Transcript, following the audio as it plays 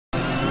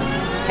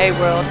Hey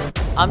world,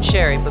 I'm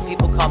Sherry, but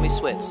people call me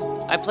Switz.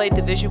 I played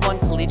Division I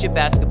collegiate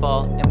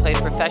basketball and played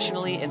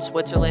professionally in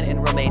Switzerland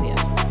and Romania.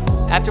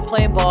 After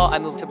playing ball, I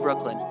moved to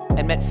Brooklyn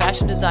and met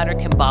fashion designer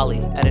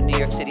Kimbali at a New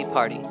York City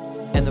party.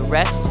 And the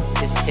rest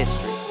is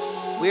history.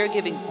 We are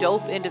giving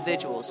dope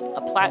individuals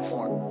a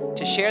platform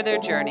to share their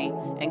journey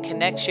and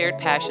connect shared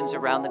passions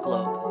around the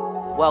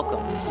globe. Welcome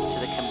to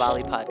the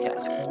Kimbali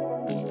Podcast.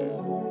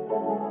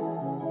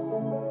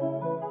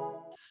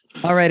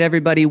 All right,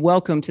 everybody,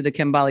 welcome to the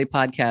Kimbali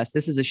Podcast.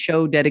 This is a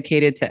show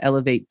dedicated to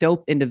elevate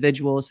dope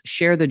individuals,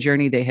 share the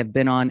journey they have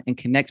been on, and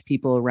connect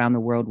people around the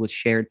world with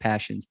shared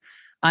passions.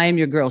 I am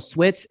your girl,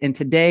 Switz, and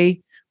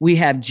today we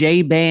have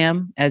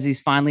Baam, as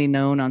he's finally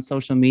known on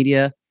social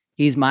media.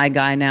 He's my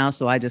guy now,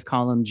 so I just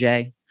call him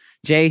Jay.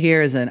 Jay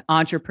here is an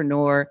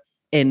entrepreneur,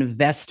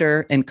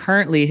 investor, and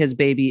currently his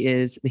baby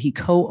is he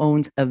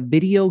co-owns a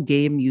video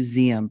game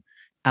museum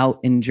out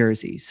in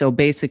Jersey. So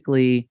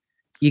basically,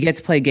 you get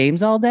to play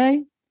games all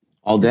day?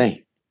 All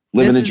day.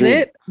 Living a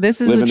dream.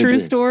 This is a true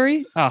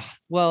story. Oh,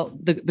 well,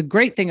 the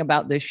great thing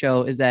about this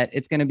show is that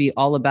it's going to be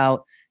all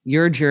about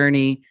your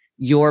journey,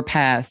 your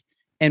path.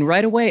 And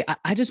right away,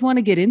 I just want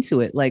to get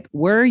into it. Like,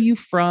 where are you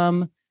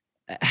from?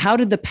 How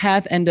did the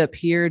path end up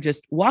here?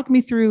 Just walk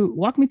me through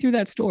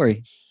that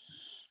story.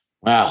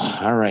 Wow.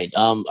 All right.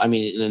 I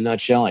mean, in a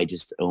nutshell, I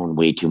just own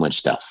way too much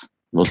stuff.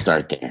 We'll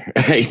start there.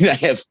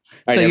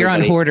 So you're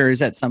on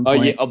Hoarders at some point.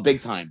 Oh yeah. Oh,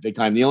 big time.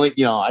 The only,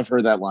 I've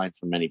heard that line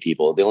from many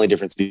people. The only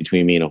difference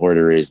between me and a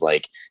hoarder is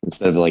like,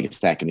 instead of like a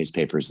stack of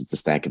newspapers, it's a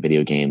stack of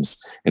video games.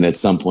 And at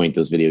some point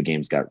those video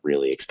games got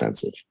really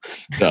expensive.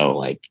 So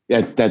like,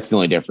 that's the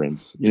only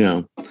difference,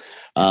 How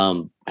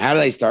did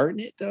I start in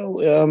it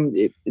though?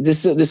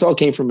 This all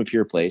came from a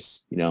pure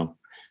place.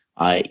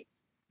 I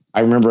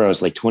remember I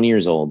was like 20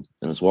 years old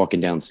and I was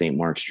walking down St.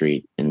 Mark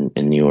Street in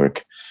New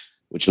York,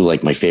 which was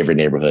like my favorite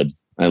neighborhood.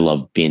 I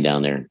love being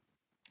down there.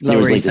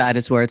 Lower East Side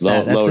is where it's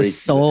at. That's the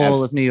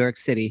soul of New York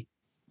City.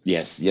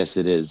 Yes,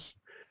 it is.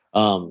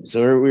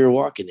 So we were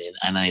walking in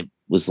and I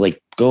was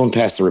like going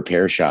past the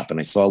repair shop and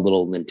I saw a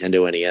little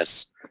Nintendo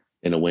NES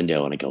in a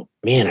window and I go,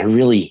 man, I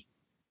really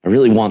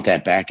want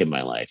that back in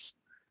my life.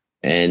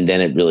 And then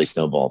it really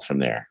snowballed from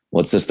there.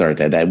 Let's just start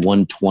that. That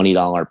one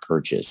 $20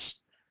 purchase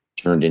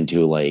turned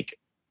into like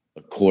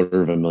a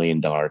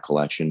 $250,000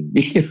 collection.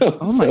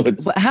 Oh my!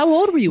 So how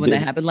old were you when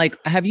that happened? Like,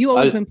 have you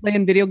always been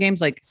playing video games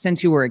like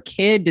since you were a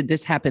kid? Did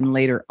this happen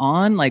later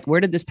on? Like,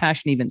 where did this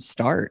passion even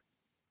start?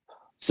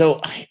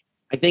 So I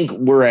think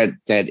we're at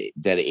that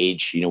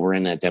age. We're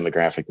in that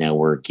demographic now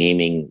where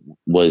gaming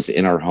was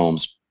in our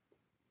homes.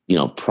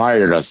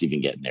 Prior to us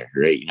even getting there,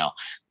 right?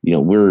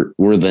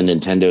 We're the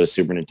Nintendo,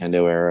 Super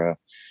Nintendo era.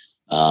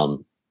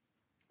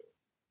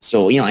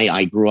 So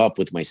I grew up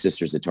with my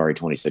sister's Atari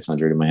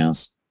 2600 in my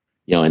house.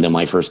 And then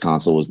my first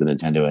console was the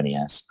Nintendo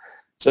NES.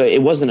 So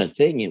it wasn't a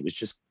thing. It was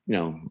just,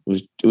 it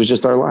was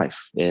just our life.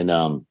 And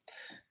I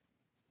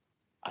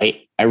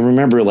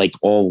remember like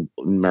all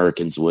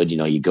Americans would,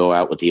 you go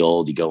out with the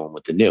old, you go in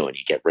with the new, and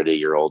you get rid of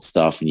your old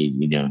stuff, and you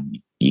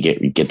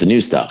get the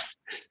new stuff.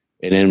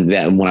 And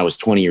then when I was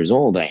 20 years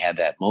old, I had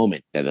that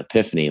moment, that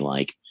epiphany,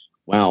 like,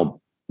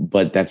 wow,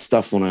 but that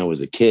stuff when I was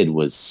a kid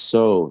was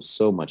so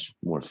much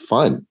more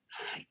fun,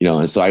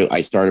 And so I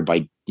started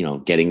by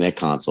getting that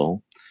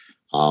console.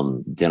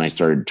 Then I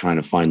started trying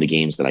to find the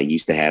games that I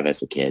used to have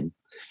as a kid.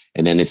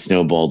 And then it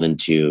snowballed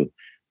into,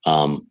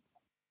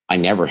 I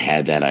never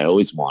had that. I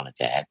always wanted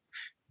that.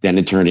 Then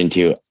it turned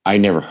into, I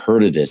never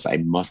heard of this. I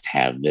must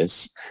have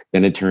this.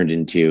 Then it turned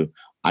into,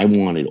 I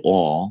want it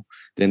all.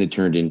 Then it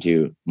turned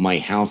into, my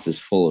house is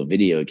full of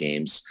video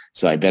games,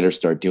 so I better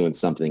start doing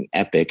something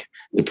epic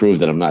to prove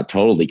that I'm not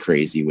totally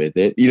crazy with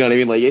it. You know what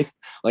I mean?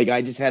 Like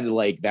I just had to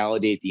like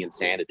validate the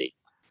insanity.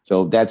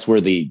 So that's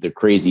where the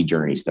crazy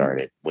journey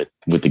started with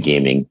the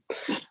gaming.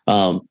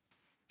 The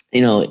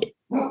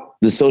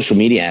social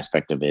media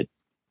aspect of it,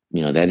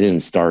 that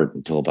didn't start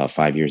until about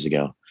 5 years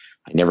ago.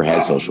 I never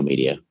had social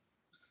media.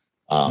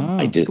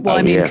 I did.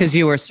 Well, because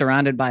you were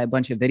surrounded by a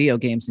bunch of video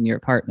games in your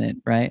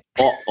apartment, right?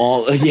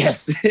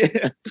 Yes.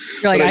 You're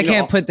like, I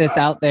can't put this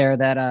out there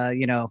that,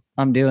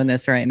 I'm doing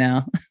this right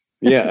now.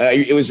 Yeah,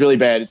 it was really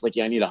bad. It's like,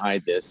 I need to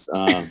hide this.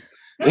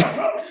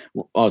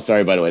 Oh,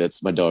 sorry, by the way,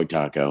 that's my dog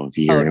Taco. If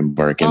you hear him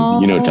barking,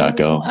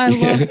 Taco. I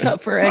love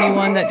for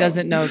anyone that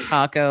doesn't know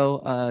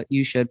Taco,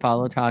 you should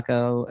follow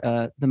Taco,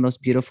 the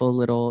most beautiful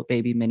little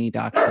baby mini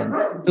dachshund,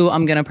 who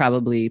I'm going to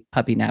probably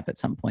puppy nap at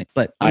some point,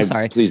 but I'm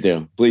sorry. Please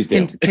do.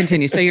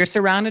 Continue. So you're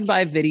surrounded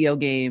by video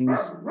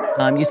games.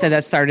 You said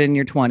that started in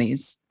your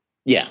 20s.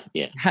 Yeah.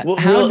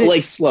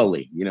 Like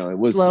slowly,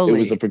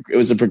 it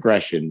was a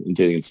progression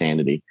into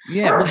insanity.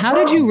 Yeah. Well, how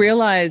did you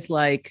realize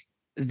like,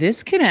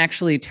 this can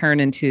actually turn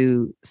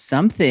into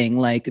something?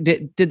 Like,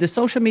 did the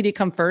social media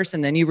come first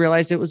and then you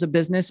realized it was a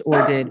business,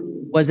 or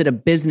was it a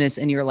business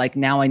and you're like,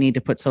 now I need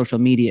to put social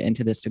media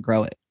into this to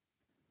grow it?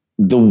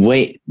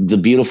 The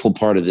beautiful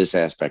part of this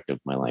aspect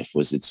of my life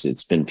was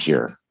it's been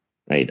pure,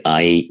 right?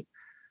 I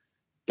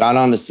got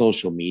onto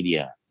social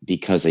media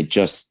because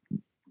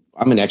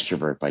I'm an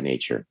extrovert by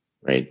nature.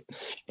 right?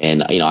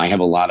 And I have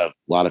a lot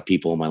of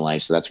people in my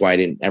life, so that's why I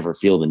didn't ever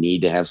feel the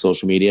need to have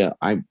social media.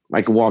 I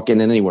could walk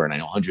in anywhere and I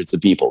know hundreds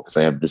of people because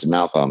I have this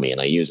mouth on me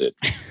and I use it.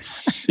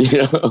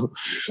 you know,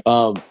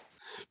 um,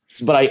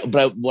 but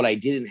what I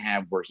didn't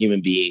have were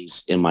human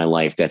beings in my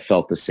life that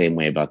felt the same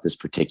way about this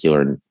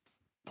particular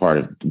part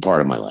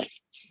of my life.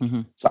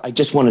 Mm-hmm. So I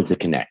just wanted to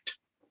connect,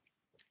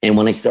 and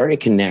when I started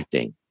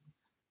connecting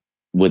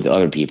with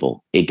other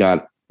people, it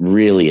got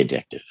really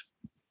addictive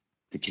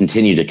to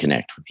continue to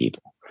connect with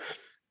people.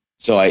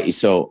 So I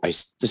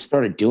just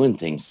started doing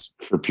things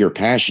for pure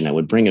passion. I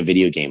would bring a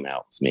video game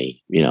out with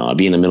me. I'd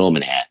be in the middle of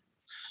Manhattan,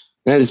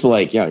 and I just be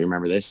like, "Yeah, you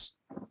remember this?"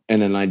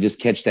 And then I just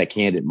catch that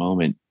candid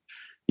moment,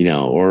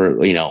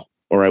 or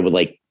I would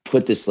like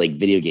put this like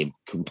video game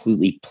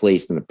completely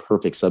placed in the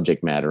perfect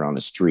subject matter on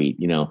the street,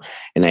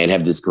 and I'd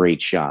have this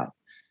great shot.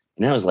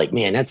 And I was like,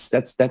 man,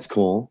 that's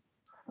cool.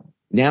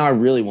 Now I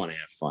really want to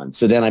have fun.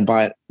 So then I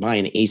buy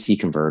an AC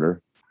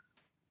converter,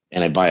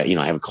 and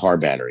I have a car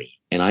battery,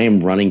 and I am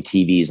running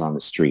TVs on the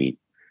street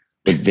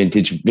with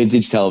vintage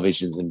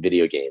televisions and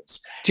video games.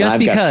 Just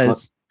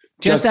because,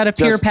 just out of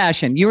pure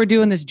passion, you were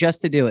doing this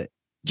just to do it.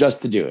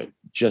 Just to do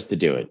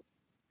it.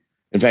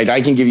 In fact,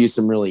 I can give you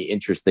some really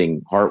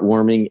interesting,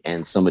 heartwarming,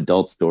 and some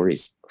adult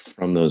stories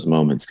from those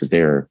moments because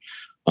they're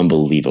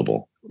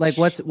unbelievable. Like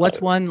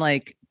what's one,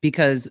 like,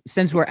 because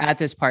since we're at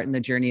this part in the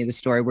journey of the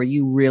story where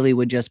you really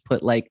would just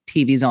put like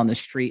TVs on the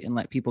street and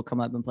let people come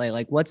up and play,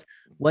 like what's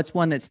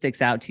one that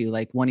sticks out to you,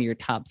 like one of your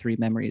top 3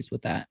 memories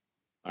with that?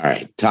 All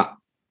right, I'm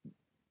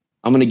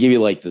going to give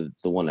you like the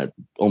one that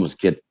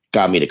almost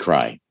got me to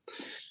cry.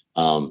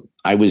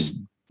 I was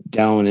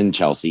down in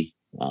Chelsea.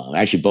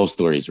 Actually, both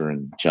stories were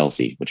in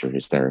Chelsea, which are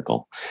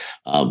hysterical.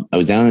 I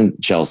was down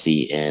in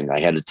Chelsea and I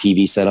had a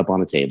TV set up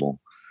on a table.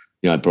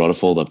 I brought a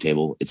fold-up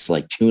table. It's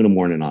like 2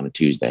 a.m. on a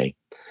Tuesday.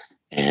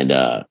 And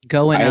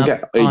going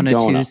up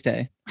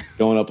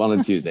on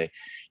a Tuesday.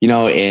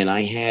 And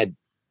I had,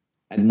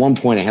 at one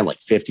point, I had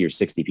like 50 or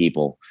 60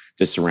 people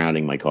just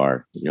surrounding my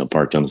car,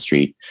 parked on the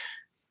street.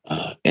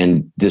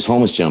 And this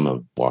homeless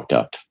gentleman walked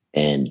up,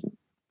 and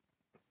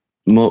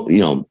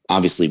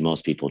obviously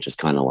most people just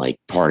kind of like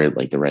parted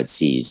like the Red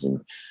Seas, and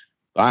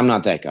I'm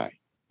not that guy.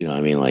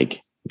 I mean,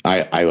 like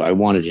I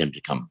wanted him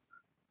to come,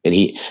 and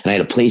I had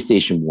a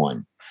PlayStation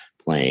 1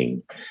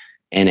 playing,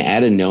 and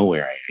out of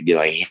nowhere,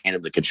 I handed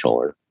him the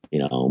controller,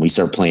 and we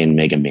started playing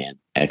Mega Man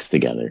X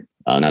together.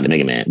 Not the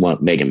Mega Man, one of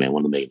the Mega Man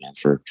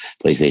for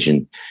PlayStation,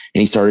 and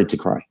he started to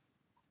cry.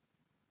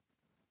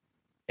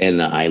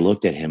 And I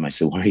looked at him. I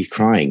said, "Why are you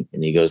crying?"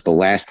 And he goes, "The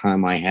last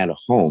time I had a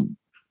home,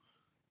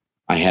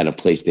 I had a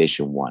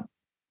PlayStation 1.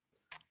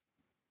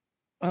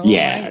 Oh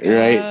yeah,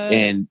 right.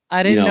 And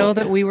I didn't know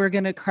that we were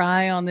going to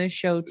cry on this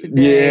show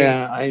today.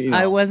 Yeah,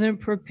 I wasn't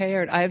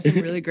prepared. I have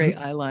some really great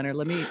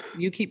eyeliner.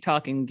 You keep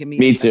talking. Give me.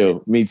 Me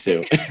too.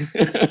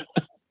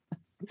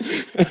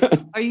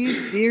 Are you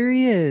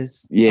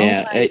serious?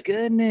 Yeah. Oh my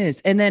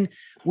goodness. And then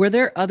were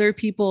there other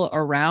people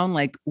around,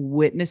 like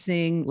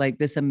witnessing like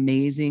this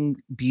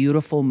amazing,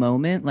 beautiful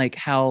moment? Like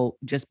how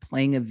just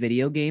playing a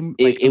video game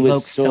like, it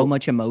evoked so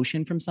much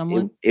emotion from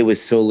someone? It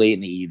was so late in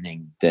the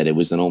evening that it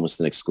was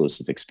almost an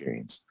exclusive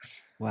experience.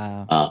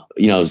 Wow.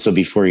 So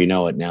before you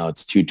know it, now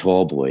it's 2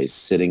 tall boys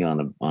sitting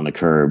on a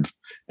curb,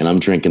 and I'm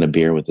drinking a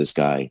beer with this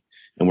guy,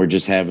 and we're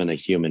just having a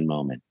human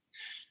moment.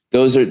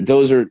 That's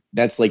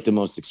like the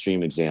most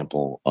extreme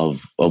example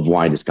of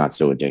why this got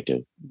so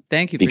addictive.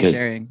 Thank you for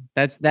sharing.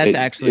 That's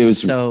actually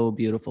so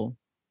beautiful.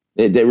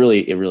 It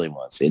really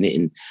was.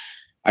 And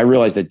I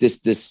realized that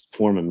this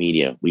form of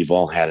media we've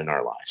all had in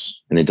our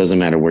lives, and it doesn't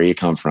matter where you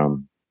come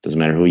from, doesn't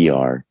matter who you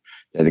are,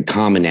 the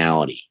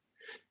commonality,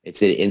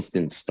 it's an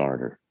instant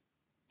starter.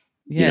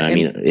 Yeah.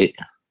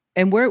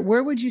 And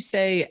where would you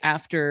say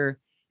after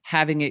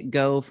having it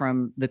go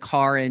from the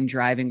car and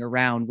driving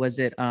around, was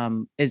it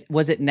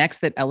Next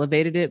that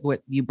elevated it?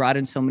 What, you brought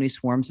in so many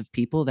swarms of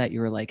people that you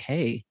were like,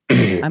 hey,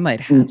 I might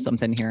have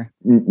something here?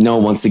 No,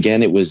 once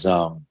again, it was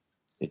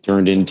it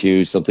turned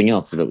into something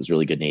else if it was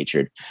really good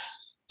natured.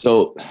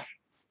 So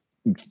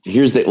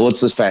let's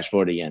just fast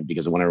forward again,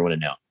 because I want everyone to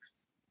know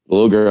the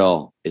little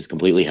girl is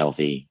completely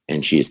healthy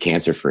and she is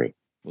cancer free.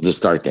 We'll just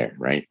start there,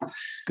 right?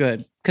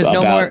 Good. Because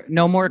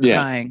no more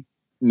crying.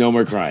 No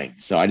more crying.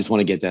 So I just want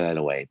to get that out of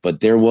the way.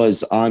 But there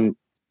was I'm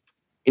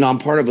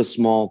part of a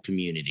small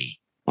community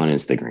on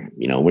Instagram.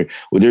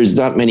 Where there's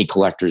not many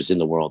collectors in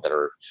the world that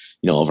are,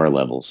 of our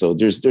level. So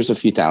there's a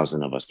few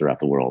thousand of us throughout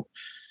the world.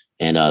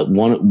 And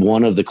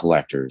one of the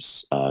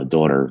collectors'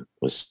 daughter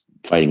was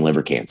fighting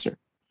liver cancer.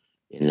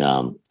 And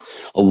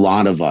a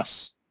lot of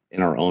us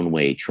in our own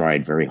way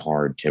tried very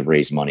hard to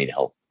raise money to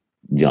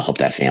help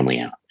that family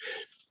out.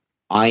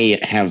 I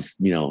have,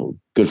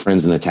 good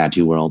friends in the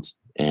tattoo world.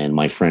 And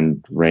my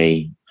friend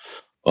Ray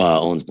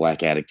owns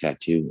Black Attic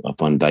Tattoo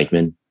up on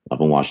Dykeman, up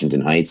in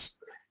Washington Heights.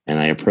 And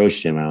I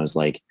approached him. I was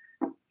like,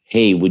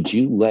 hey, would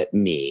you let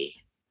me,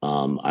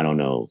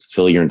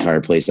 fill your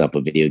entire place up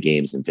with video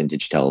games and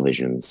vintage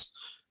televisions?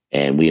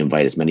 And we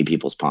invite as many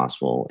people as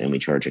possible. And we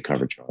charge a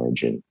cover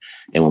charge. And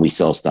when we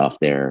sell stuff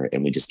there,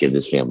 and we just give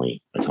this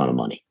family a ton of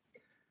money.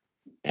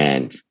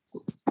 and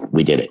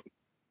we did it.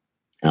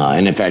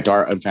 And in fact,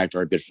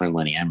 our good friend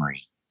Lenny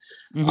Emery,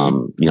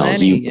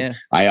 Lenny,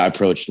 I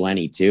approached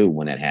Lenny too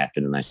when that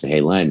happened, and I said,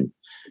 "Hey, Len,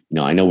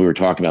 I know we were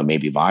talking about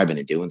maybe vibing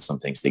and doing some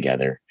things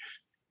together.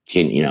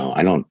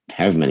 I don't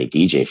have many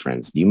DJ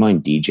friends. Do you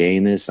mind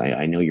DJing this?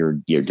 I know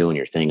you're doing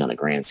your thing on a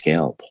grand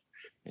scale."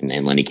 And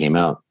then Lenny came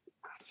out,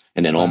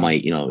 and then all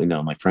my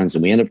my friends,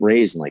 and we ended up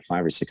raising like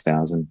 5,000 or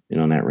 6,000,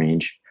 in that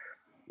range.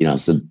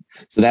 So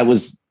that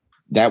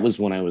was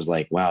when I was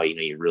like, wow,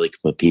 you really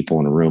could put people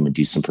in a room and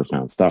do some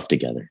profound stuff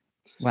together.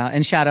 Wow.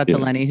 And shout out to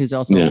Lenny, who's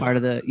also part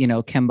of the,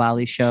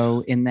 Kembali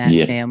show in that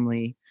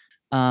family.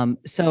 And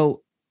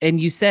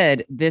you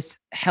said this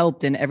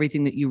helped, and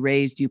everything that you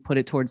raised, you put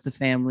it towards the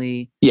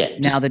family. Yeah.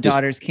 Now the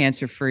daughter's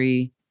cancer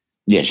free.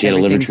 Yeah. She had a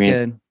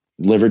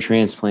liver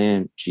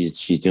transplant.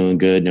 She's doing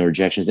good. No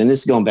rejections. And this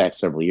is going back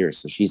several years.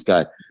 So she's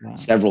got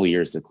several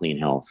years of clean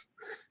health,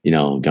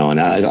 going.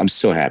 I'm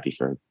so happy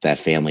for that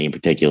family in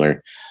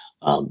particular.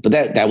 But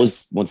that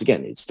was, once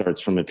again, it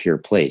starts from a pure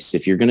place.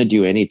 If you're going to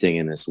do anything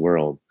in this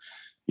world,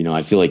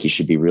 I feel like you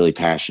should be really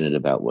passionate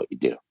about what you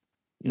do.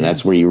 And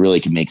that's where you really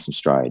can make some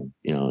stride.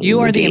 You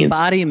are the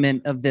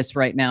embodiment of this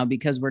right now,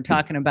 because we're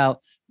talking about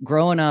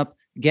growing up,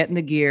 getting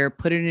the gear,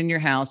 putting it in your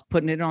house,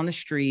 putting it on the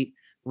street,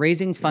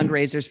 raising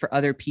fundraisers for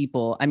other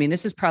people. I mean,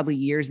 this is probably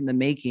years in the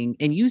making,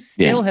 and you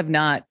still have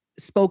not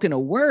spoken a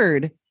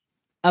word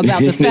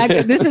about the fact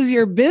that this is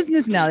your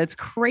business now. It's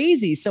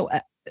crazy. So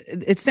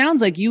it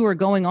sounds like you are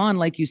going on,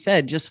 like you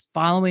said, just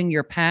following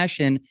your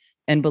passion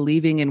and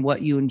believing in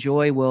what you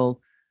enjoy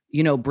will,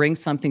 bring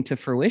something to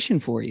fruition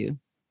for you.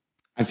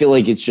 I feel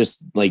like it's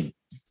just like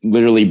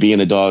literally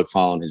being a dog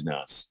following his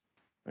nose,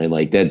 right?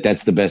 Like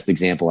that's the best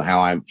example of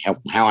how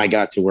I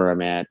got to where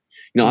I'm at.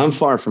 I'm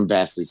far from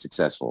vastly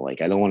successful.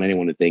 Like, I don't want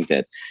anyone to think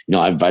that,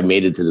 I've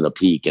made it to the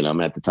peak and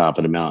I'm at the top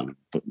of the mountain.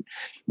 But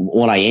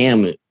what I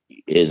am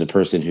is a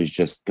person who's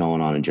just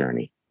going on a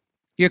journey.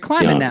 You're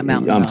climbing that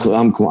mountain.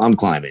 I'm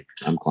climbing.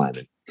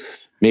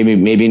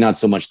 Maybe not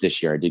so much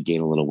this year. I did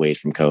gain a little weight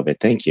from COVID.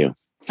 Thank you.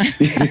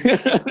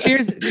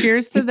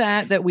 cheers to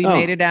that we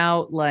made it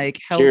out like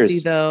healthy.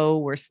 Cheers. Though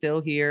we're still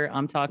here.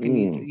 I'm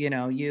talking to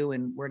you,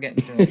 and we're getting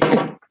through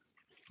it.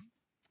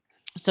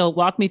 So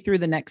walk me through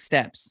the next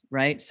steps,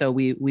 right? So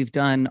we've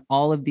done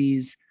all of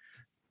these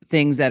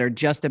things that are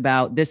just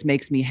about, this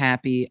makes me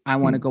happy, I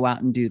want to go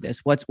out and do this.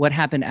 What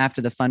happened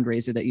after the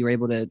fundraiser that you were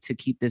able to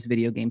keep this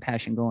video game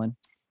passion going?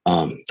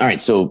 All right,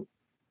 so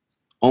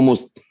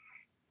almost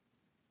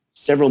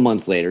several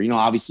months later,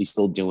 obviously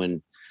still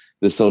doing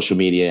the social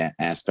media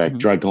aspect,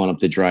 going up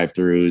the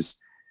drive-throughs.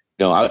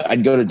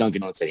 I'd go to Dunkin'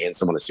 Donuts and hand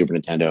someone a Super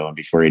Nintendo, and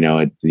before you know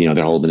it,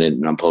 they're holding it,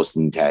 and I'm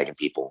posting and tagging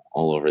people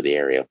all over the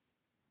area.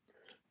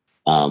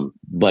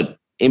 But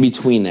in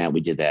between that,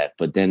 we did that.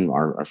 But then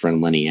our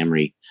friend Lenny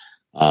Emery,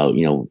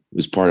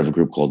 was part of a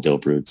group called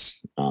Dope Roots,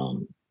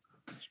 and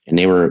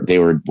they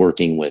were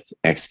working with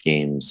X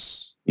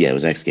Games. Yeah, it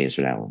was X Games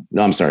for that one.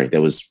 No, I'm sorry,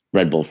 that was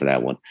Red Bull for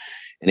that one.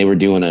 And they were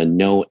doing a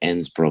No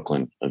Ends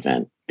Brooklyn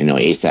event.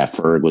 ASAP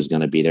Ferg was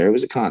going to be there. It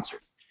was a concert,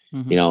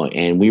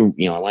 and we,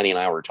 Lenny and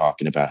I were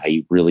talking about how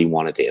you really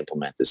wanted to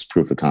implement this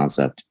proof of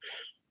concept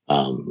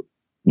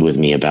with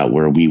me about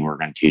where we were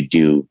going to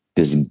do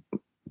this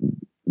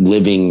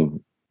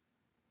living,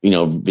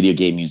 video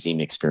game museum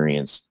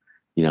experience,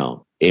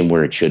 in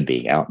where it should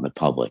be, out in the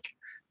public,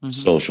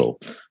 social,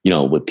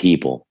 with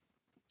people.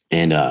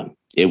 And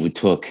it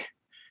took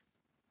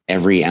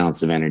every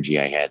ounce of energy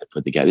I had to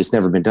put together. It's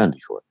never been done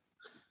before.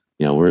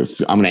 I'm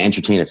going to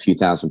entertain a few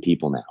thousand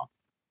people now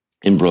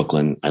in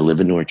Brooklyn. I live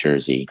in North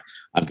Jersey.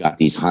 I've got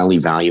these highly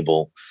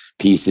valuable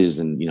pieces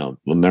and,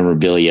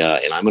 memorabilia,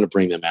 and I'm going to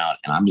bring them out,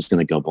 and I'm just going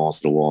to go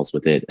balls to the walls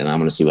with it. And I'm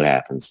going to see what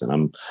happens. And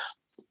I'm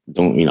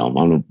going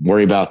to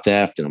worry about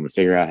theft, and I'm going to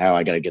figure out how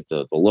I got to get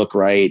the look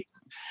right.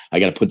 I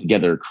got to put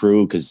together a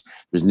crew, because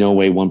there's no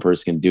way one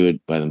person can do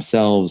it by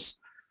themselves.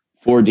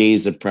 4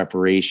 days of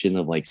preparation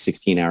of like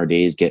 16-hour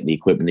days, getting the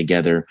equipment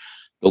together.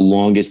 The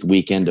longest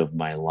weekend of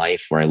my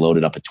life, where I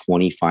loaded up a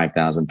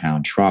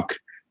 25,000-pound truck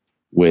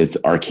with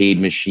arcade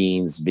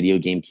machines, video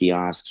game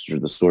kiosks or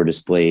the store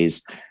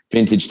displays,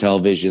 vintage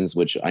televisions,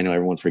 which I know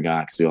everyone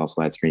forgot because we all have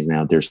flat screens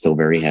now. They're still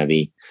very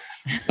heavy.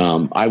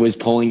 I was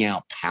pulling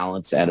out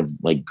pallets out of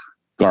like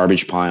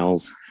garbage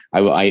piles.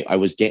 I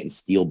was getting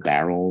steel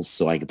barrels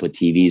so I could put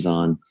TVs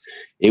on.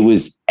 It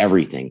was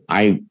everything.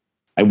 I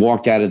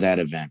walked out of that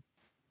event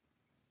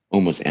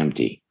almost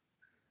empty,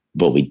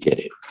 but we did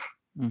it.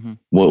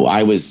 Well,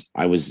 I was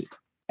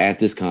at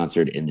this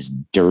concert in this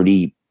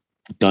dirty,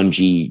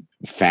 dungy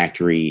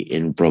factory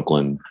in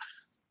Brooklyn,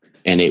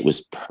 and it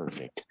was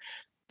perfect.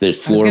 The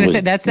floor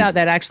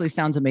that actually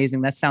sounds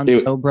amazing. That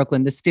sounds so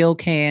Brooklyn. The steel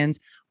cans,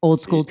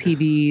 old school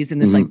TVs,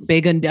 and this like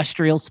big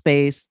industrial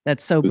space.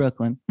 That's so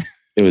Brooklyn.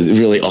 It was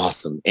really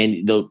awesome.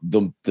 And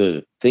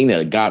the thing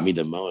that got me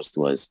the most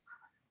was,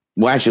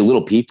 well, actually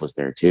Little Peep was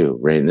there too,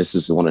 right? And this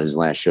is one of his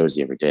last shows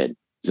he ever did.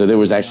 So there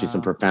was actually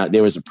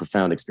there was a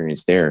profound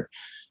experience there.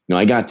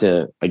 I got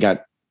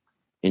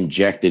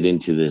injected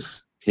into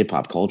this hip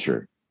hop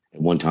culture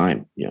at one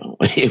time.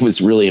 It was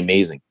really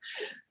amazing.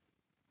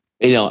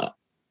 you know,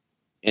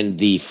 and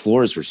the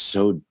floors were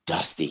so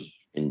dusty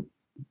and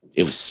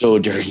it was so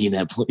dirty in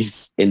that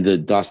place, and the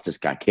dust just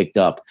got kicked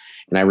up.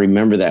 And I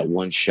remember that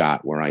one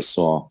shot where I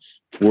saw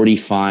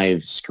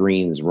 45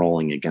 screens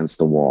rolling against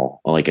the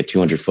wall, like a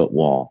 200-foot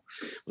wall,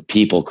 with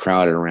people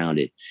crowded around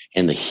it,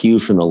 and the hue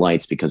from the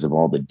lights because of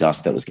all the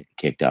dust that was getting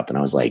kicked up. And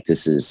I was like,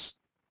 this is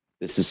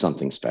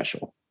something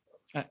special.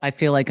 I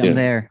feel like I'm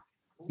there.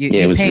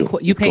 Yeah, You paint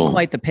cool.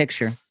 quite the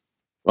picture.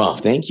 Well,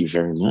 thank you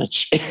very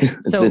much.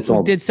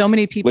 Did so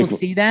many people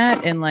see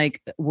that and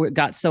like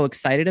got so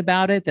excited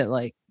about it that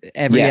like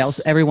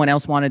everyone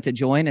else wanted to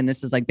join, and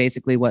this is like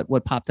basically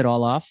what popped it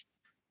all off?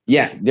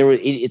 Yeah,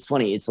 it's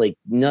funny. It's like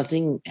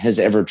nothing has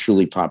ever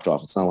truly popped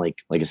off. It's not like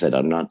I said,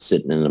 I'm not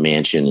sitting in a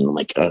mansion and I'm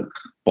like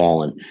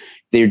balling.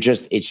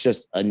 It's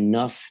just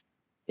enough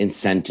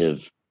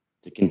incentive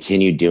to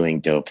continue doing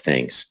dope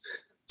things.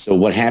 So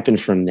what happened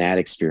from that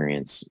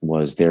experience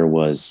was there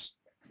was,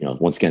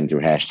 once again,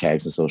 through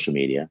hashtags and social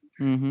media.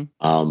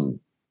 Mm-hmm.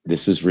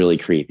 This is really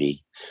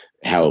creepy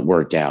how it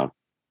worked out.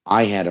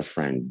 I had a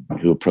friend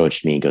who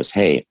approached me and goes,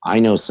 "Hey, I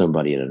know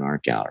somebody at an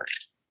art gallery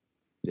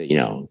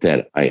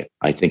that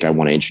I think I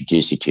want to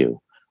introduce you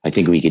to. I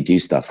think we could do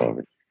stuff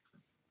over."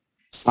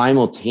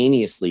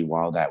 Simultaneously,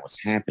 while that was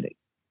happening,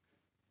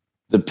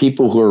 the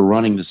people who are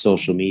running the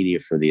social media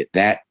for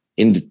that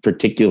in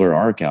particular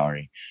art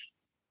gallery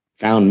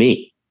found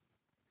me.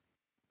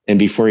 And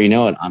before you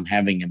know it, I'm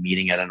having a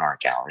meeting at an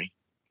art gallery.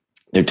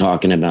 They're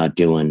talking about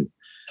doing,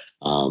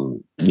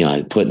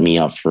 putting me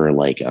up for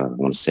like, I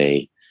want to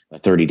say a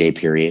 30-day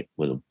period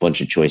with a bunch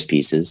of choice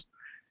pieces.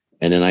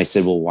 And then I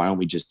said, well, why don't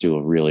we just do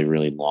a really,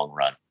 really long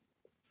run?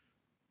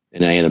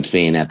 And I ended up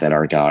being at that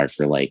art gallery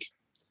for like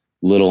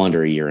a little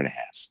under a year and a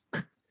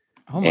half.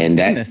 Oh my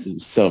goodness.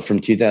 So from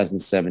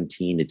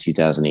 2017 to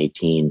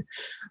 2018,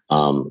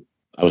 I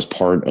was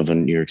part of a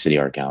New York City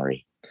art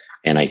gallery.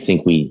 And I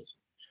think we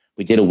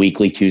did a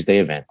weekly Tuesday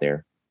event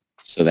there.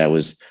 So that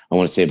was, I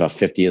want to say about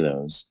 50 of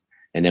those.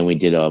 And then we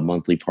did a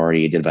monthly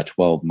party. I did about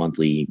 12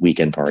 monthly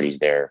weekend parties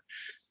there.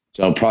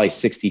 So probably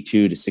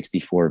 62 to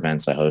 64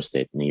 events I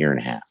hosted in a year and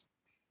a half.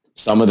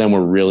 Some of them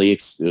were really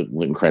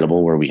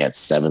incredible, where we had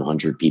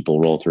 700 people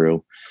roll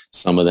through.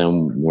 Some of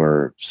them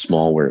were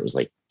small, where it was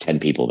like 10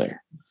 people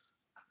there.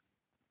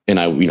 And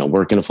I,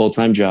 working a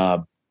full-time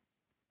job,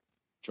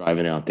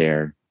 driving out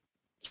there,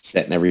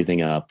 setting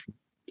everything up,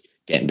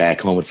 getting back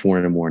home at 4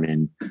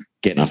 a.m,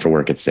 getting off for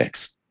work at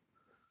 6.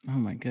 Oh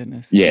my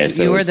goodness. Yeah.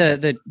 So you are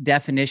the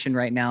definition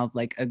right now of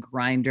like a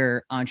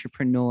grinder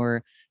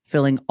entrepreneur,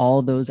 filling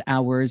all those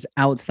hours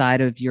outside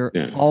of your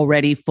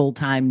already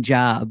full-time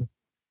job.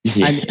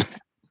 Yeah.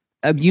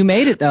 You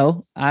made it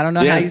though. I don't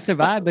know how you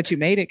survived, but you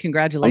made it.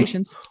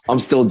 Congratulations. I'm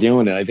still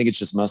doing it. I think it's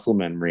just muscle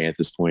memory at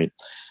this point.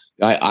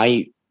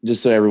 I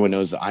just so everyone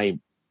knows, I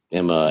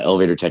am an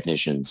elevator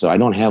technician, so I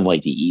don't have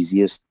like the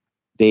easiest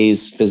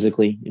days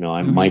physically.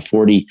 I'm my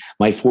 40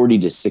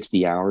 to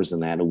 60 hours in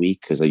that a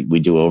week, because we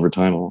do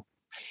overtime.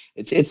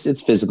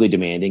 It's physically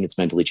demanding. It's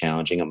mentally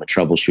challenging. I'm a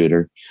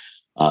troubleshooter.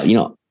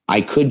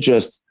 I could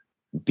just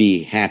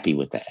be happy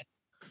with that,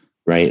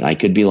 right? I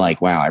could be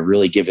like, wow, I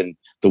really given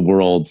the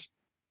world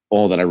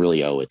all that I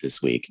really owe it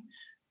this week.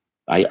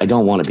 I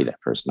don't want to be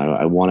that person.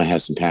 I want to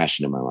have some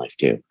passion in my life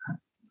too.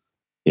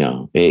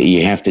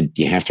 You have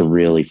to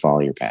really follow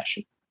your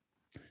passion.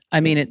 I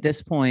mean, at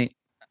this point,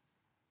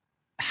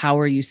 how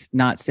are you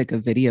not sick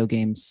of video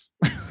games?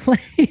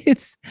 It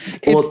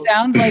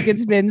sounds like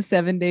it's been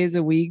 7 days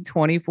a week,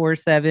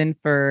 24/7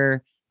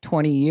 for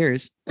 20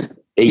 years.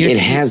 It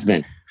has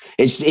been.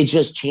 It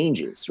just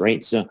changes,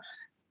 right? So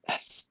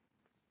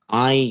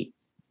I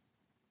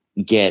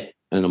get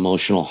an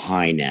emotional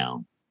high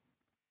now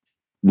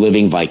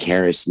living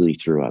vicariously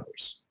through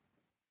others.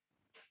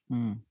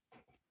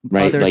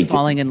 Right? Others like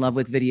falling in love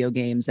with video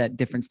games at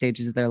different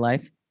stages of their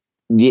life.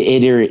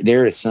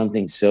 There is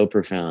something so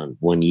profound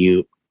when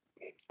you...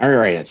 All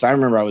right. So I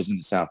remember I was in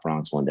the South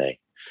Bronx one day,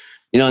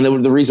 and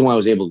the reason why I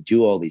was able to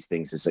do all these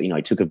things is that,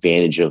 I took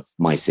advantage of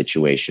my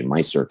situation,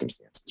 my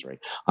circumstances, right?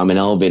 I'm an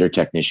elevator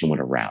technician with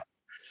a route.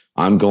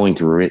 I'm going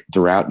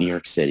throughout New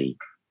York City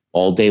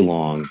all day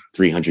long,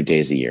 300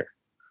 days a year.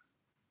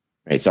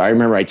 Right. So I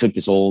remember I took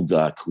this old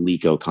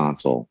Coleco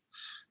console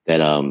that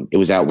it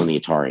was out when the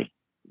Atari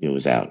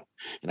was out.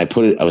 And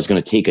I was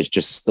going to take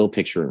just a still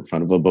picture in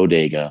front of a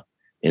bodega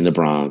in the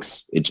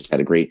Bronx. It just had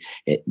a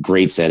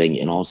great setting.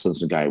 And all of a sudden,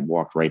 some guy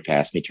walked right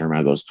past me, turned around,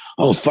 and goes,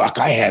 "Oh, fuck,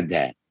 I had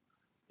that."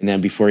 And then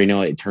before you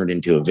know it, it turned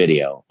into a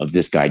video of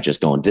this guy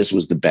just going, "This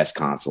was the best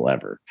console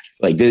ever."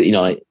 Like,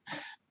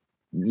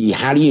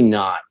 how do you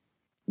not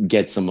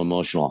get some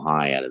emotional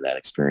high out of that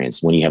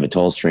experience when you have a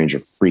total stranger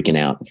freaking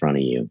out in front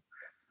of you?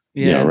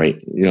 Yeah.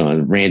 Right.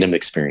 A random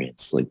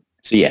experience. Like,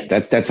 so yeah,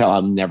 that's how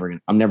I'm never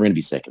going to be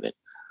sick of it.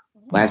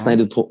 Last night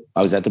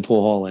I was at the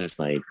pool hall last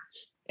night,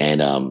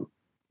 and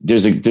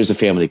there's a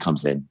family that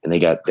comes in, and they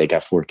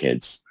got 4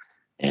 kids,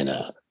 and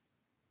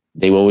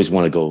they always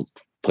want to go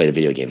play the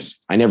video games.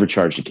 I never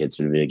charge the kids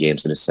for the video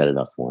games, and just set it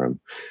up for them.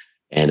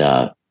 And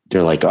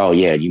they're like, "Oh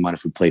yeah, do you mind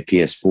if we play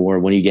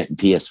PS4? When are you getting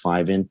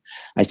PS5 in?"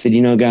 I said,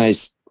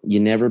 guys, you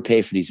never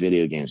pay for these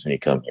video games when you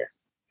come here.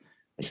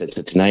 I said,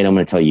 so tonight I'm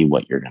going to tell you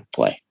what you're going to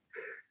play.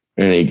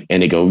 And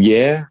they go,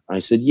 yeah. I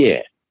said,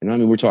 yeah. And I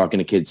mean, we're talking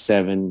to kids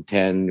 7,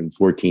 10, and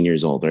 14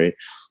 years old, right?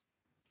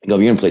 I go,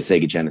 you're going to play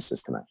Sega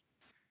Genesis tonight.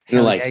 And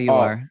they're like, yeah, you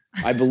are.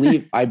 I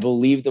believe the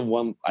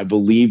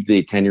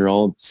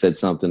 10-year-old said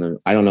something.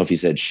 I don't know if he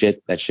said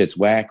shit, that shit's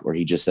whack, or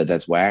he just said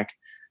that's whack.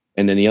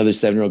 And then the other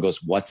 7-year-old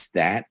goes, what's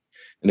that?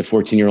 And the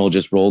 14-year-old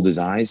just rolled his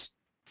eyes.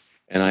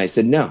 And I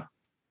said, no,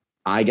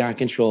 I got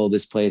control of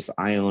this place.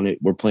 I own it.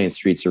 We're playing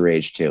Streets of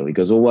Rage 2. He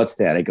goes, well, what's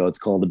that? I go, it's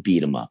called a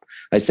beat 'em up.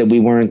 I said, we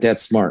weren't that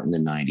smart in the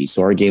 90s.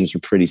 So our games were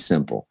pretty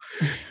simple.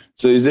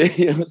 So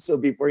so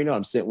before you know,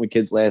 I'm sitting with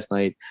kids last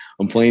night.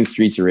 I'm playing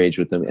Streets of Rage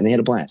with them, and they had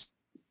a blast.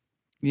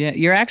 Yeah,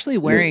 you're actually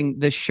wearing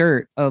the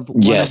shirt of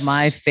one of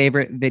my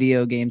favorite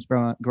video games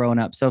growing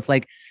up. So if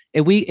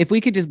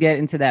we could just get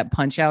into that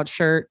Punch Out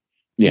shirt,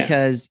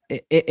 because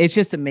it's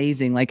just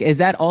amazing. Like, is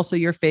that also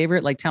your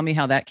favorite? Like, tell me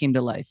how that came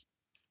to life.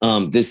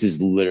 This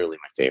is literally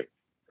my favorite.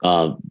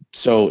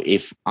 So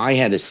if I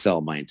had to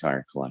sell my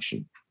entire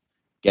collection,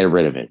 get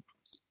rid of it,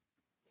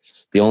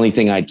 the only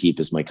thing I'd keep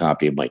is my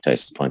copy of Mike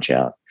Tyson's Punch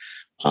Out.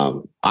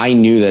 I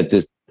knew that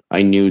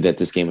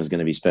this game was going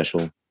to be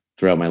special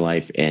throughout my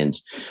life. And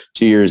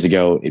 2 years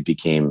ago, it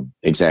became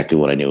exactly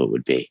what I knew it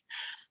would be.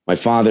 My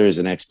father is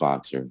an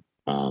ex-boxer,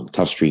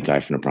 tough street guy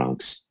from the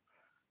Bronx.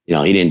 You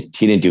know, he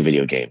didn't do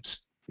video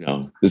games. You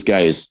know, this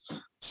guy is a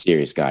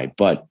serious guy.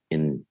 But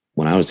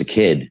when I was a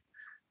kid,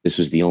 this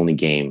was the only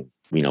game,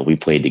 you know, we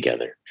played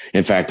together.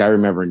 In fact, I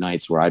remember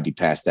nights where I'd be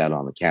passed out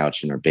on the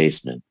couch in our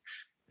basement,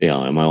 you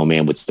know, and my old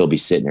man would still be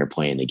sitting there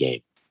playing the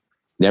game.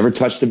 Never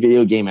touched a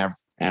video game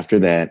after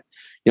that.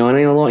 You know,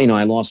 and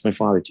I lost my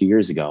father 2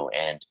 years ago,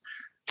 and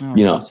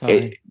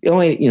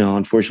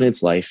unfortunately,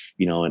 it's life.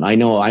 You know, and I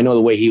know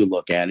the way he would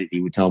look at it. He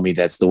would tell me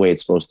that's the way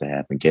it's supposed to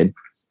happen, kid.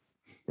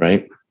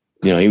 Right?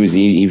 You know,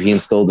 he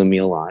instilled in me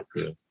a lot.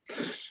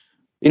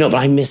 You know,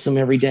 but I miss him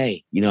every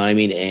day. You know what I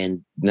mean?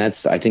 And I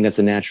think that's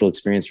a natural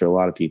experience for a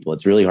lot of people.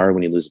 It's really hard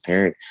when you lose a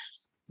parent.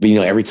 But, you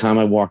know, every time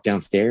I walk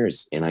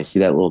downstairs and I see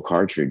that little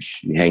cartridge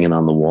hanging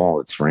on the wall,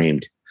 it's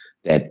framed,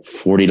 that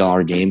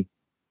 $40 game,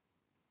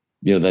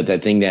 you know,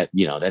 that thing that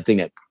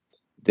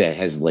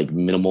has like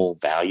minimal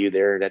value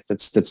there.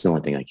 That's the only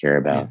thing I care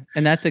about. Yeah.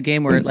 And that's a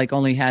game where it like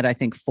only had, I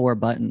think, 4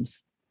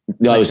 buttons.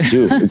 No, it was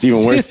 2. It's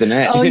even worse than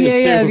that. Oh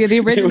yeah. The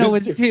original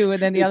was 2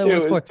 and then the other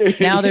was 4.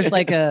 Now there's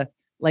like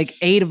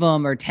 8 of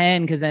them or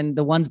 10, because then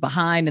the one's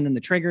behind and then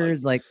the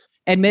triggers. Like,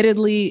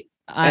 admittedly,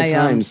 I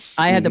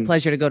had the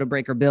pleasure to go to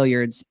Breaker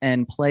Billiards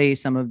and play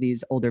some of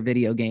these older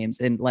video games,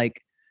 and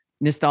like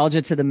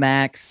nostalgia to the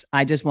max.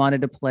 I just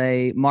wanted to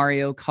play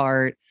Mario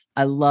Kart.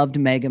 I loved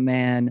Mega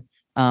Man.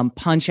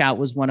 Punch Out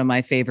was one of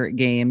my favorite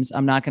games.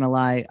 I'm not going to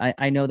lie.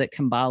 I know that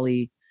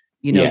Kambali,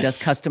 you know, does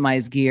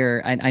customized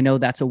gear. I know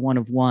that's a 1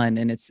 of 1,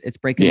 and it's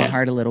breaking my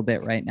heart a little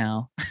bit right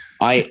now.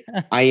 I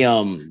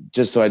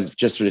just for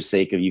the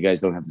sake of you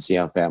guys don't have to see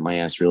how fat my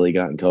ass really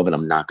got in COVID,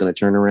 I'm not going to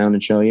turn around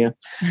and show you,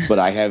 but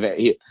I have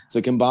it.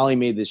 So Kambali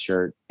made this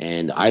shirt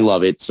and I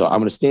love it. So I'm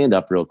going to stand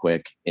up real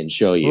quick and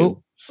show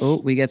you. Oh,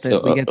 we get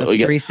the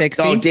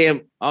 360. Oh,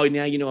 damn. Oh,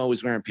 now you know I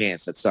was wearing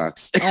pants. That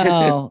sucks.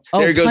 Oh,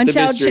 there goes Punch the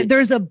mystery. Out.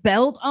 There's a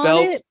belt on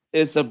it.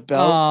 It's a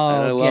belt. Oh,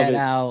 and I love get it.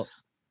 out.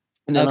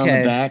 And then on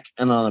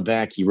the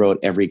back, he wrote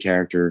every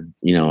character,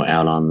 you know,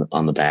 out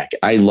on the back.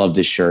 I love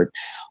this shirt.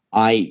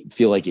 I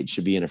feel like it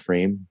should be in a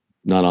frame,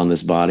 not on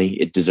this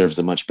body. It deserves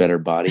a much better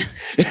body.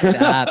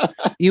 Stop.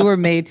 You were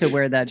made to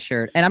wear that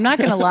shirt. And I'm not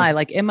going to lie.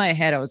 Like, in my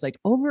head, I was like,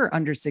 over or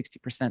under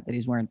 60% that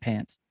he's wearing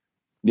pants.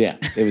 Yeah,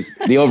 it was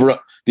the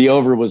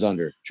over was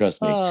under.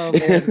 Trust me. Oh,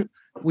 man.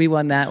 We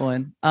won that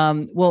one.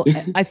 Well,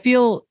 I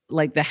feel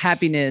like the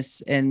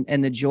happiness and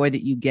the joy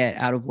that you get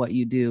out of what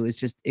you do is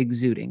just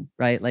exuding,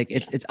 right? Like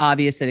it's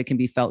obvious that it can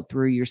be felt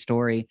through your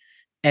story,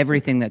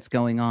 everything that's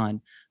going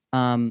on.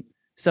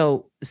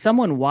 So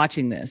someone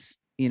watching this,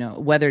 you know,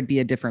 whether it be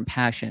a different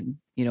passion,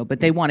 you know, but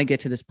they want to get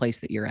to this place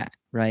that you're at,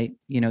 right?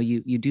 You know,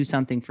 you do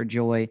something for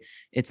joy.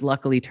 It's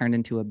luckily turned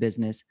into a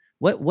business.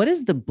 What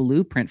is the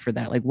blueprint for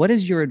that? Like, what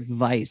is your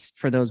advice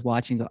for those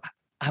watching? Go,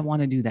 I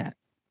want to do that.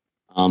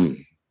 I'm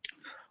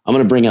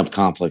going to bring up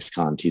Complex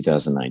Con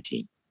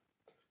 2019,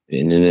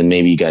 and then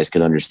maybe you guys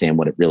could understand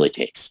what it really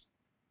takes.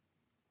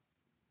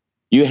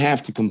 You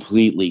have to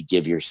completely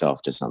give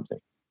yourself to something,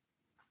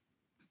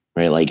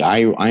 right? Like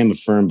I'm a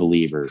firm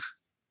believer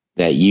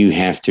that you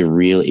have to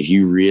really, if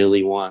you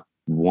really want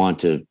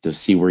to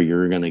see where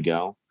you're going to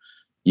go,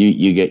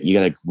 you got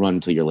to run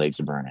until your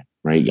legs are burning.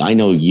 Right. I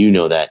know, you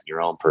know, that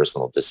your own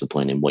personal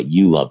discipline and what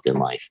you loved in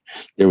life.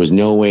 There was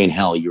no way in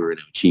hell you were going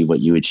to achieve what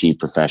you achieved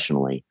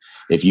professionally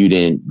if you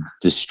didn't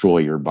destroy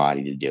your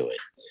body to do it,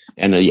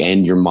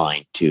 and your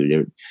mind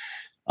too.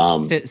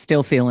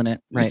 Still feeling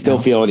it right still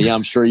now. Feeling it. Yeah,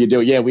 I'm sure you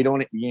do. Yeah, we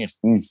don't. Yeah,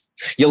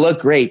 you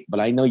look great, but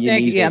I know you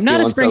need. Yeah, I'm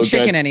not a spring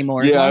chicken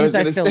anymore. Yeah, as long as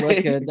I still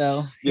look good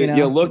though.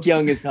 You look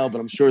young as hell, but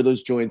I'm sure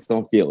those joints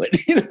don't feel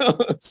it. You know.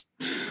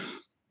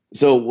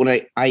 So when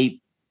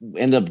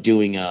ended up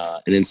doing an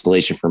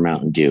installation for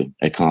Mountain Dew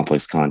at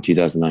Complex Con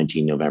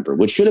 2019 November,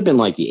 which should have been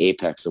like the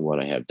apex of what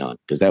I have done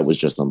because that was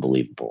just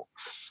unbelievable.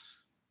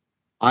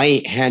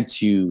 I had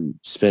to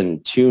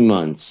spend 2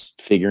 months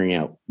figuring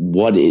out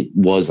what it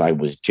was I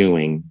was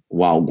doing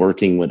while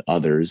working with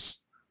others,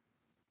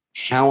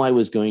 how I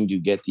was going to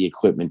get the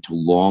equipment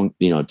to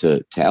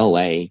to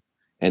LA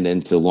and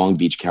then to Long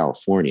Beach,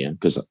 California,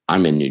 because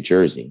I'm in New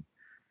Jersey.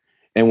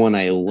 And when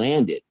I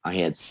landed, I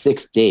had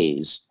 6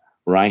 days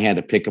where I had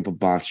to pick up a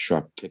box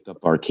truck, pick up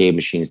arcade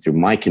machines through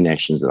my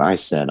connections that I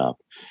set up,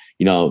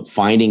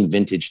 finding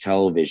vintage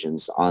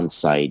televisions on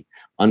site,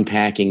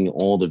 unpacking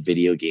all the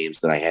video games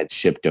that I had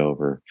shipped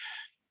over.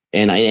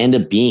 And I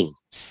ended up being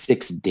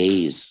 6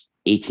 days,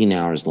 18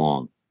 hours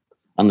long.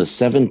 On the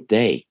 7th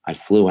day, I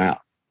flew out.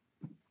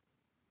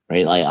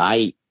 Right?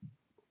 Like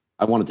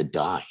I wanted to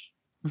die.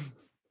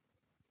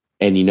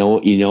 And you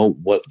know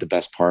what the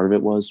best part of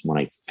it was? When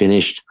I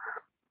finished,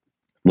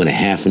 when a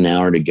half an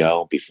hour to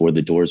go before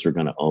the doors were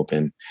going to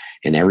open,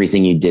 and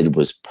everything you did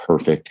was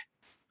perfect,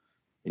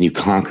 and you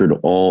conquered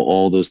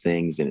all those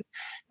things and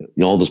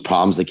all those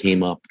problems that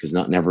came up because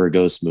nothing ever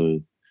goes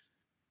smooth.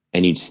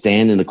 And you'd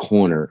stand in the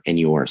corner and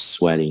you are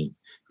sweaty,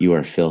 you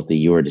are filthy,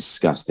 you are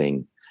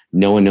disgusting.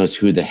 No one knows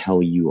who the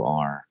hell you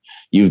are.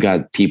 You've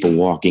got people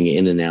walking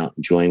in and out,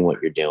 enjoying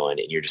what you're doing,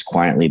 and you're just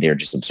quietly there,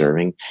 just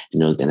observing.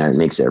 And that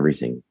makes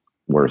everything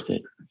worth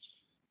it.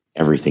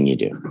 Everything you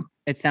do.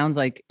 It sounds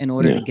like in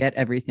order to get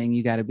everything,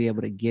 you got to be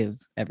able to give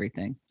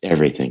everything.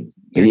 Everything.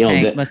 Your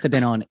tank must have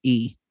been on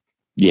E.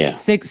 Yeah.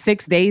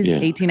 6 days,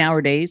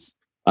 18-hour days.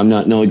 I'm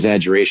not, no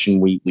exaggeration.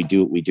 We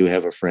do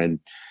have a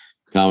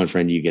common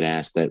friend you get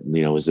asked that,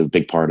 was a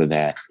big part of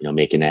that,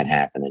 making that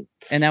happen.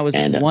 And that was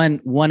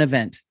one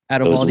event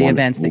out of all the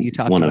events that you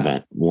talked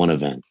about. One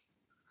event.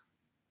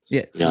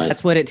 Yeah.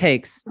 That's what it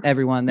takes.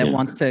 Everyone that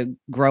wants to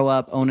grow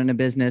up owning a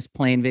business,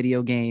 playing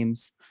video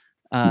games,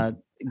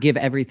 give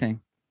everything.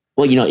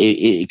 Well,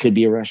 it could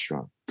be a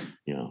restaurant,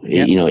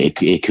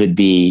 it could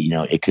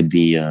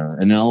be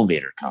an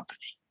elevator company.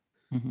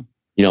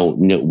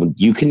 Mm-hmm.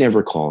 You can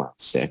never call out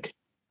sick.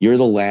 You're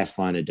the last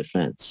line of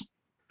defense.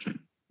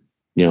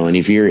 And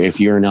if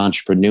you're an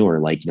entrepreneur,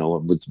 like,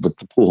 with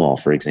the pool hall,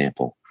 for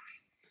example,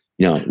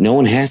 no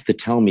one has to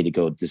tell me to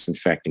go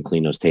disinfect and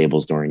clean those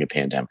tables during a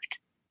pandemic.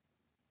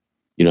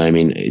 You know what I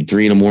mean? At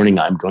 3 a.m,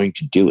 I'm going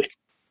to do it.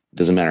 It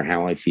doesn't matter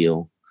how I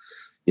feel,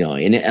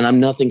 and I'm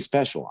nothing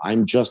special.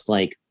 I'm just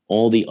like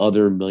all the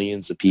other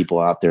millions of people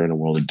out there in the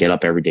world that get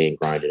up every day and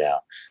grind it out.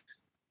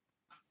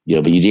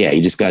 But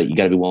you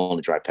got to be willing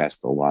to drive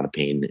past a lot of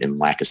pain and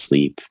lack of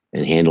sleep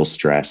and handle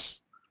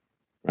stress,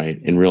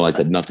 right? And realize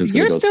that nothing's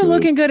going to go smooth. You're still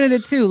looking good at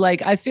it too.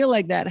 Like, I feel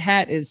like that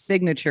hat is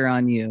signature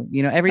on you.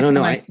 Every time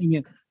I see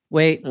you.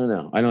 Wait.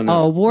 I don't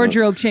know. Oh,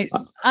 wardrobe change.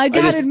 I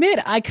gotta admit,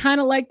 I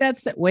kind of like that.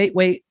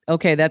 Wait.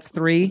 Okay, that's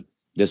 3.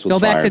 This was go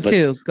back fire, to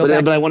 2.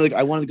 But I wanted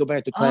to go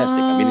back to classic.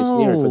 I mean, it's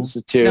New York, but this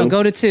is 2. No,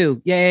 go to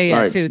 2. Yeah.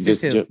 Right, 2.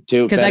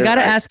 Because I got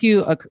to ask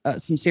you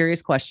some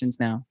serious questions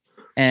now,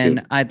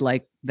 and I'd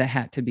like the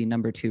hat to be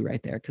number 2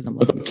 right there because I'm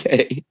looking.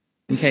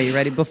 Okay, you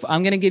ready?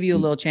 I'm going to give you a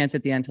little chance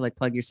at the end to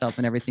plug yourself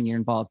and everything you're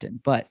involved in.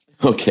 But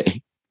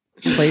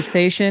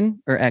PlayStation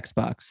or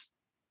Xbox?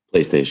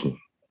 PlayStation.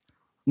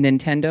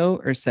 Nintendo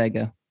or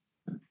Sega?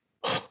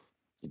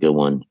 Good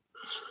one.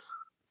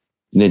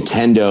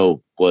 Nintendo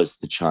was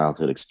the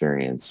childhood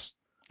experience.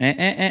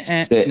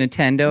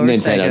 Nintendo or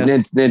Sega?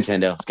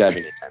 Nintendo. It's gotta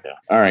be Nintendo.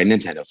 All right,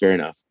 Nintendo. Fair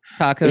enough.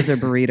 Tacos or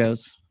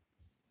burritos?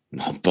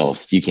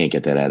 Both. You can't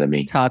get that out of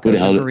me. Tacos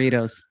or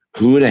burritos?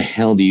 Who the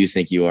hell do you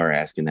think you are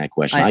asking that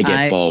question? I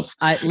get both.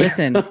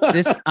 Listen,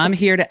 I'm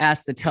here to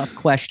ask the tough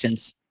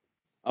questions.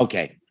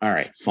 Okay. All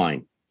right.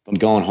 Fine. If I'm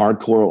going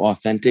hardcore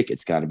authentic,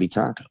 it's got to be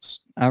tacos.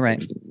 All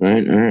right. All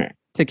right.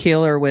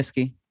 Tequila or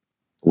whiskey?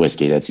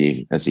 Whiskey. That's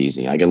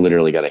easy. I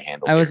literally got a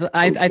handle.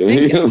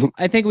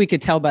 I think we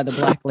could tell by the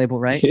black label,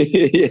 right?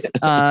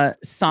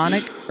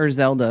 Sonic or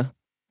Zelda?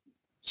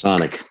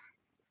 Sonic.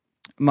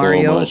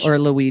 Mario or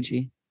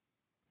Luigi?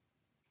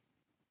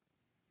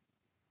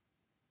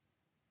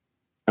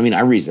 I mean,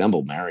 I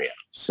resemble Mario,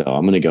 so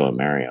I'm going to go with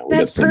Mario.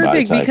 That's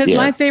perfect because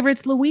my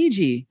favorite's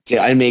Luigi.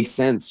 Yeah, it makes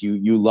sense.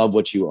 You love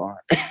what you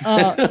are.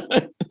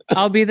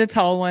 I'll be the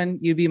tall one.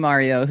 You be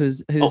Mario,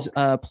 who's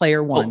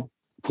player 1.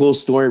 Cool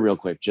story, real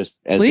quick. Just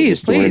as the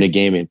historian of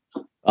gaming,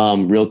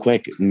 real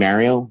quick.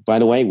 Mario, by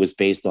the way, was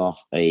based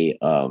off a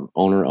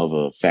owner of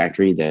a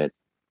factory that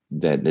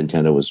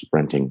Nintendo was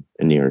renting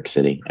in New York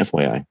City.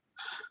 FYI.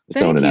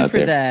 Thank you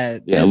for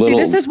that. Yeah,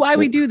 this is why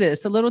we do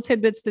this. The little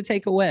tidbits to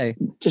take away.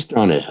 Just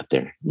throwing it out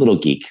there. Little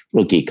geek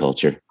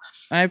culture.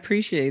 I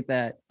appreciate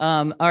that.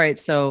 All right.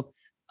 So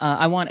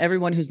I want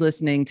everyone who's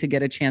listening to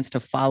get a chance to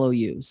follow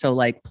you. So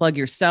plug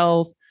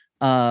yourself,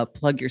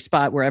 plug your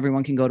spot where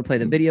everyone can go to play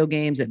the video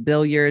games, at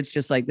billiards.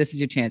 Just this is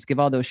your chance. Give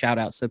all those shout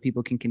outs so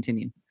people can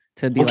continue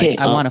to be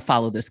I want to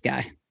follow this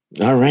guy.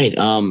 All right.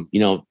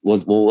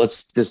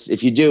 Let's just,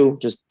 if you do,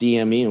 just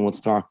DM me and let's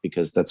talk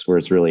because that's where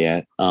it's really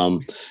at.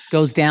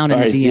 Goes down in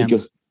the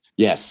DMs.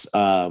 Yes.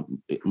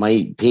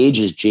 My page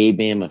is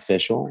JBAM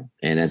Official,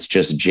 and that's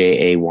just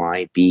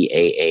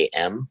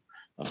JAYBAAM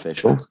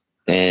Official.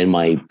 And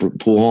my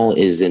pool hall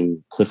is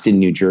in Clifton,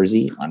 New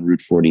Jersey on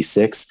Route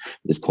 46.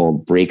 It's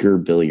called Breaker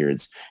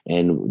Billiards.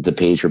 And the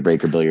page for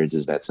Breaker Billiards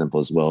is that simple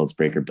as well. It's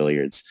Breaker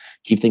Billiards.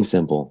 Keep things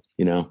simple,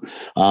 you know.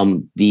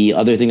 The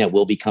other thing that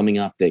will be coming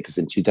up, that because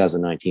in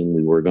 2019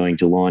 we were going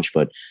to launch,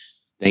 but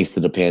thanks to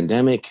the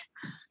pandemic,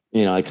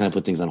 you know, I kind of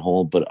put things on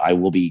hold, but I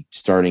will be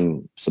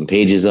starting some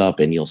pages up,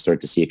 and you'll start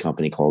to see a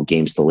company called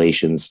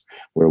Gamestallations,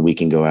 where we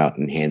can go out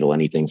and handle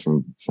anything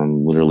from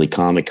literally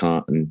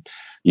Comic-Con and,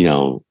 you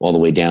know, all the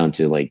way down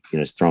to like, you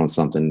know, throwing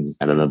something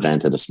at an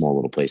event at a small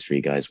little place for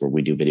you guys where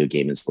we do video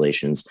game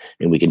installations,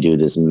 and we can do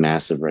this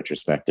massive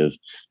retrospective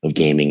of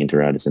gaming and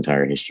throughout its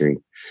entire history.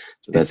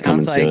 So that's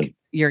coming soon. Like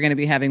you're going to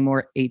be having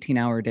more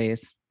 18-hour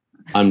days.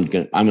 I'm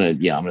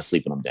gonna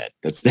sleep when I'm dead.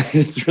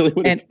 That's really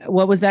what. And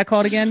what was that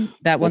called again?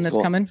 That one that's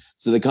coming.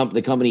 So the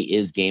company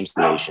is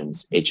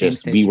Gamestallations. It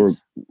just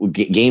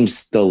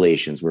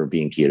Gamestallations. We're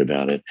being cute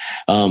about it.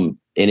 And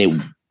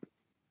it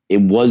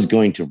was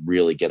going to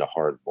really get a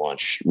hard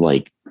launch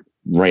like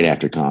right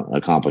after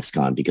Complex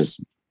Con, because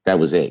that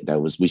was it.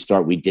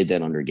 We did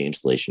that under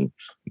Gamestallation,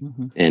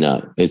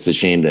 and it's a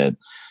shame that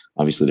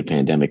obviously the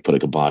pandemic put a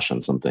kibosh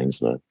on some things,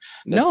 but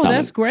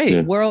that's great.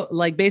 Yeah. We're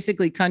like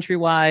basically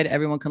countrywide.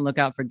 Everyone can look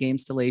out for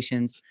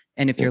Gamestallations.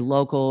 And if you're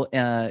local,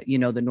 you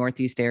know, the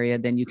Northeast area,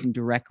 then you can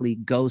directly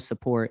go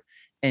support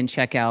and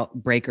check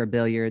out Breaker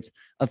Billiards.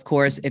 Of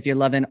course, if you're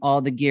loving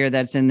all the gear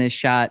that's in this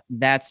shot,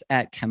 that's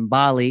at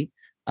Kembali.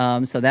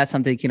 So that's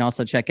something you can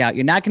also check out.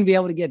 You're not going to be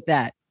able to get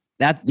that.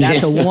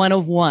 That's a one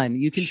of one.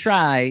 You can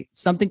try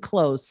something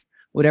close,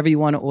 whatever you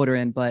want to order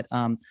in, but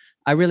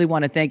I really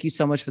want to thank you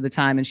so much for the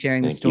time and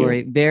sharing the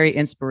story. Very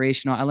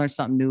inspirational. I learned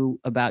something new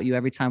about you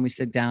every time we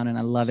sit down, and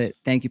I love it.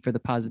 Thank you for the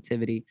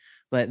positivity.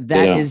 But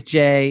that is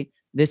Jay.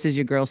 This is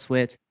your girl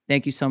Swit.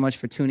 Thank you so much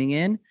for tuning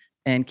in,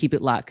 and keep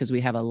it locked because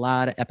we have a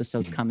lot of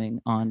episodes coming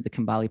on the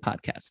Kembali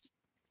podcast.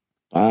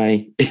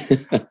 Bye.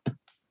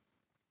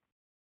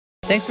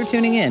 Thanks for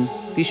tuning in.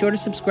 Be sure to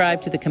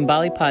subscribe to the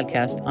Kembali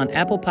podcast on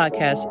Apple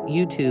Podcasts,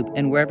 YouTube,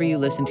 and wherever you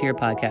listen to your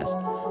podcast.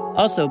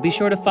 Also, be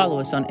sure to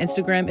follow us on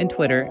Instagram and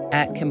Twitter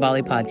at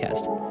Kembali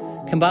Podcast.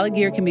 Kembali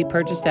gear can be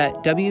purchased at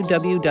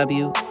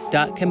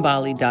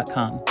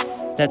www.kembali.com.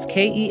 That's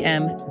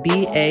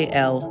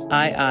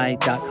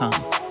KEMBALII.com.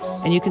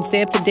 And you can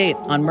stay up to date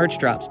on merch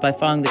drops by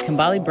following the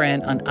Kembali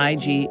brand on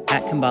IG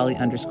at Kembali_.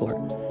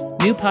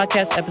 New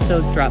podcast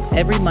episodes drop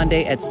every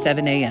Monday at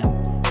 7 a.m.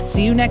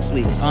 See you next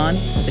week on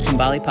the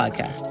Kembali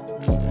Podcast.